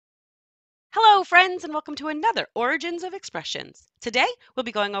Hello, friends, and welcome to another Origins of Expressions. Today, we'll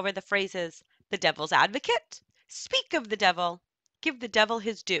be going over the phrases the devil's advocate, speak of the devil, give the devil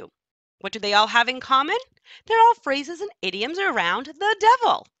his due. What do they all have in common? They're all phrases and idioms around the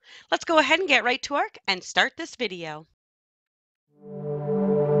devil. Let's go ahead and get right to work and start this video.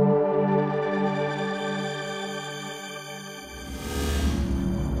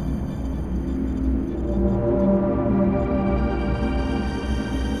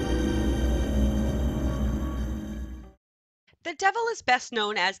 The devil is best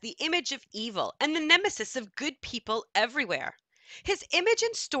known as the image of evil and the nemesis of good people everywhere. His image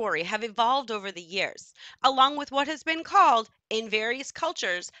and story have evolved over the years, along with what has been called, in various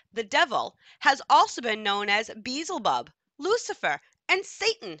cultures, the devil, has also been known as Beelzebub, Lucifer, and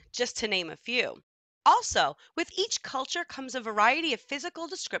Satan, just to name a few. Also, with each culture comes a variety of physical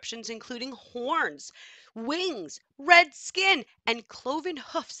descriptions including horns, wings, red skin, and cloven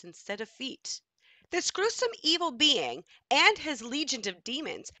hoofs instead of feet. This gruesome evil being and his legion of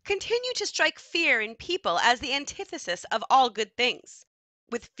demons continue to strike fear in people as the antithesis of all good things.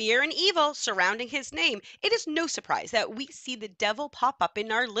 With fear and evil surrounding his name, it is no surprise that we see the devil pop up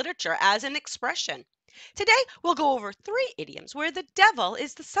in our literature as an expression. Today, we'll go over 3 idioms where the devil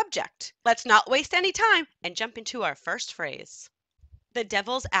is the subject. Let's not waste any time and jump into our first phrase. The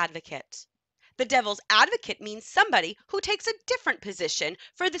devil's advocate. The devil's advocate means somebody who takes a different position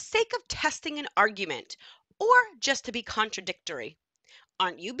for the sake of testing an argument or just to be contradictory.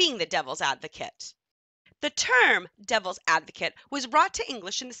 Aren't you being the devil's advocate? The term devil's advocate was brought to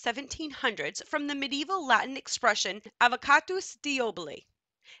English in the 1700s from the medieval Latin expression avocatus diaboli.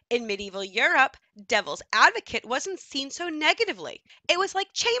 In medieval Europe, devil's advocate wasn't seen so negatively. It was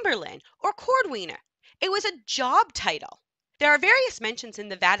like chamberlain or cordwainer. It was a job title. There are various mentions in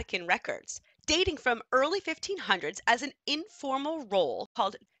the Vatican records, dating from early 1500s as an informal role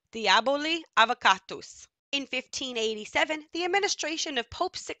called diaboli avocatus. In 1587, the administration of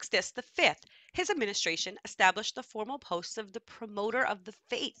Pope Sixtus V, his administration established the formal posts of the promoter of the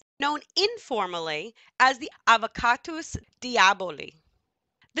faith, known informally as the avocatus diaboli.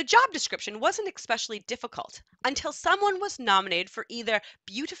 The job description wasn't especially difficult until someone was nominated for either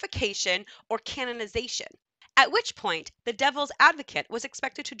beatification or canonization, at which point the devil's advocate was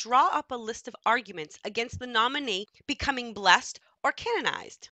expected to draw up a list of arguments against the nominee becoming blessed or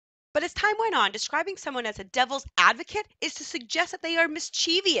canonized. But as time went on, describing someone as a devil's advocate is to suggest that they are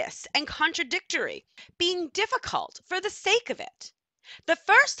mischievous and contradictory, being difficult for the sake of it. The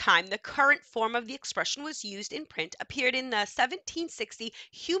first time the current form of the expression was used in print appeared in the 1760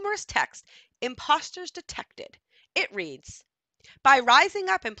 humorous text, Impostors Detected. It reads, by rising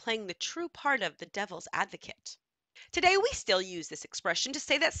up and playing the true part of the devil's advocate. Today we still use this expression to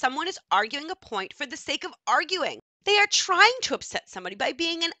say that someone is arguing a point for the sake of arguing. They are trying to upset somebody by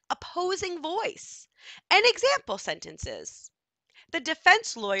being an opposing voice. An example sentence is, the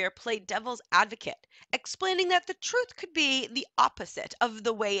defense lawyer played devil's advocate, explaining that the truth could be the opposite of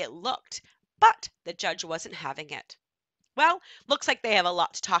the way it looked, but the judge wasn't having it. Well, looks like they have a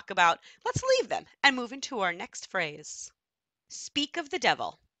lot to talk about. Let's leave them and move into our next phrase. Speak of the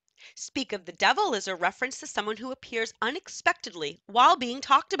devil. Speak of the devil is a reference to someone who appears unexpectedly while being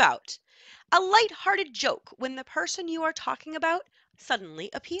talked about. A light-hearted joke when the person you are talking about suddenly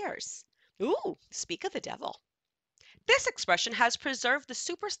appears. Ooh, speak of the devil. This expression has preserved the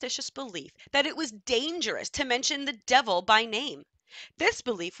superstitious belief that it was dangerous to mention the devil by name. This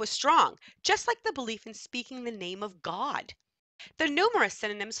belief was strong, just like the belief in speaking the name of God. The numerous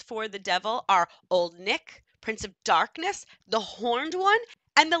synonyms for the devil are Old Nick, Prince of Darkness, the Horned One,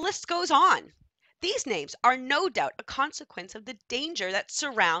 and the list goes on. These names are no doubt a consequence of the danger that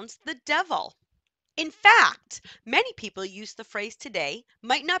surrounds the devil. In fact, many people use the phrase today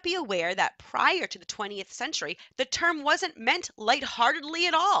might not be aware that prior to the 20th century, the term wasn't meant lightheartedly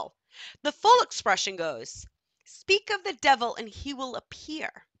at all. The full expression goes, speak of the devil and he will appear.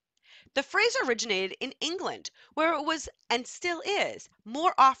 The phrase originated in England, where it was, and still is,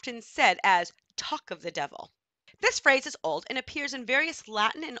 more often said as talk of the devil. This phrase is old and appears in various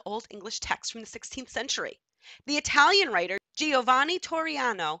Latin and Old English texts from the 16th century. The Italian writer Giovanni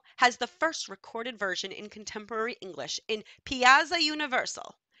Torriano has the first recorded version in contemporary English in Piazza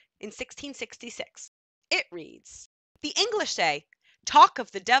Universal in 1666. It reads, the English say, talk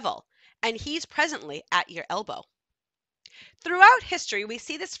of the devil, and he's presently at your elbow. Throughout history, we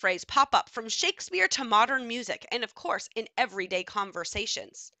see this phrase pop up from Shakespeare to modern music and, of course, in everyday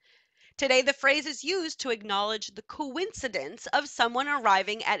conversations. Today, the phrase is used to acknowledge the coincidence of someone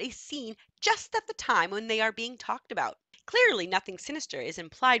arriving at a scene just at the time when they are being talked about. Clearly, nothing sinister is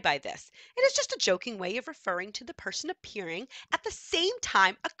implied by this. It is just a joking way of referring to the person appearing at the same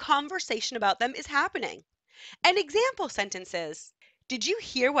time a conversation about them is happening. An example sentence is, did you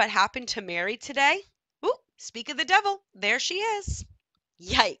hear what happened to Mary today? Ooh, speak of the devil, there she is.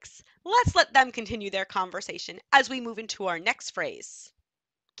 Yikes. Let's let them continue their conversation as we move into our next phrase.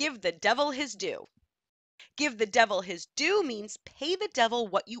 Give the devil his due. Give the devil his due means pay the devil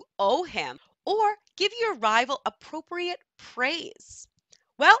what you owe him or give your rival appropriate praise.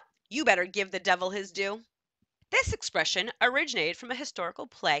 Well, you better give the devil his due. This expression originated from a historical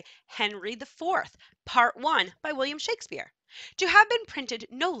play, Henry IV, Part 1 by William Shakespeare, to have been printed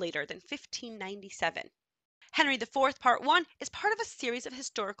no later than 1597. Henry IV, Part 1 is part of a series of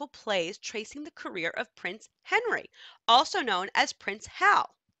historical plays tracing the career of Prince Henry, also known as Prince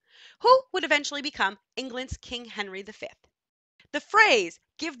Hal, who would eventually become England's King Henry V. The phrase,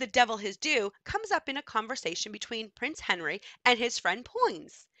 give the devil his due, comes up in a conversation between Prince Henry and his friend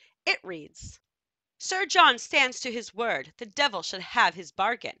Poins. It reads, Sir John stands to his word, the devil should have his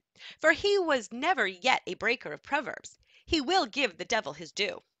bargain, for he was never yet a breaker of proverbs. He will give the devil his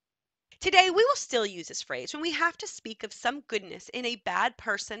due. Today we will still use this phrase when we have to speak of some goodness in a bad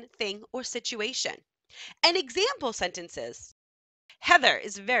person, thing, or situation. An example sentence is, Heather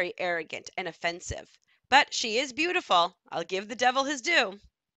is very arrogant and offensive, but she is beautiful. I'll give the devil his due.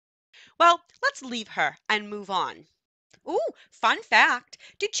 Well, let's leave her and move on. Ooh, fun fact.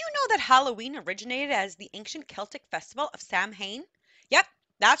 Did you know that Halloween originated as the ancient Celtic festival of Samhain? Yep,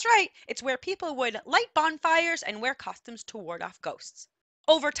 that's right. It's where people would light bonfires and wear costumes to ward off ghosts.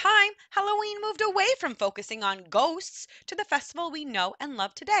 Over time, Halloween moved away from focusing on ghosts to the festival we know and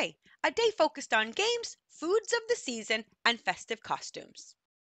love today, a day focused on games, foods of the season, and festive costumes.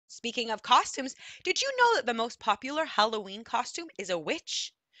 Speaking of costumes, did you know that the most popular Halloween costume is a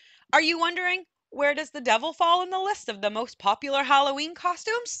witch? Are you wondering, where does the devil fall in the list of the most popular Halloween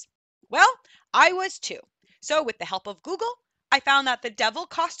costumes? Well, I was too. So, with the help of Google, I found that the devil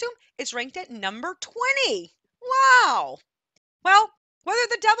costume is ranked at number 20. Wow! Well, whether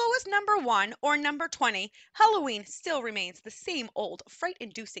the devil was number 1 or number 20, Halloween still remains the same old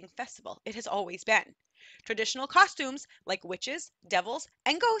fright-inducing festival it has always been. Traditional costumes like witches, devils,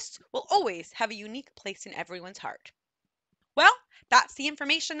 and ghosts will always have a unique place in everyone's heart. Well, that's the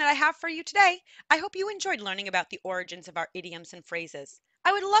information that I have for you today. I hope you enjoyed learning about the origins of our idioms and phrases.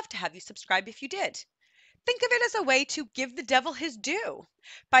 I would love to have you subscribe if you did. Think of it as a way to give the devil his due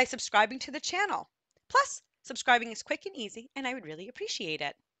by subscribing to the channel. Plus, subscribing is quick and easy, and I would really appreciate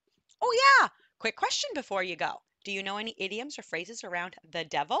it. Oh yeah, quick question before you go. Do you know any idioms or phrases around the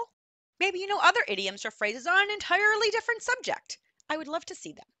devil? Maybe you know other idioms or phrases on an entirely different subject. I would love to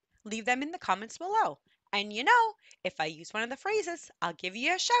see them. Leave them in the comments below. And if I use one of the phrases, I'll give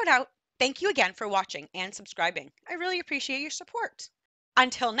you a shout out. Thank you again for watching and subscribing. I really appreciate your support.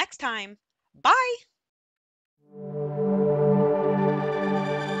 Until next time, bye!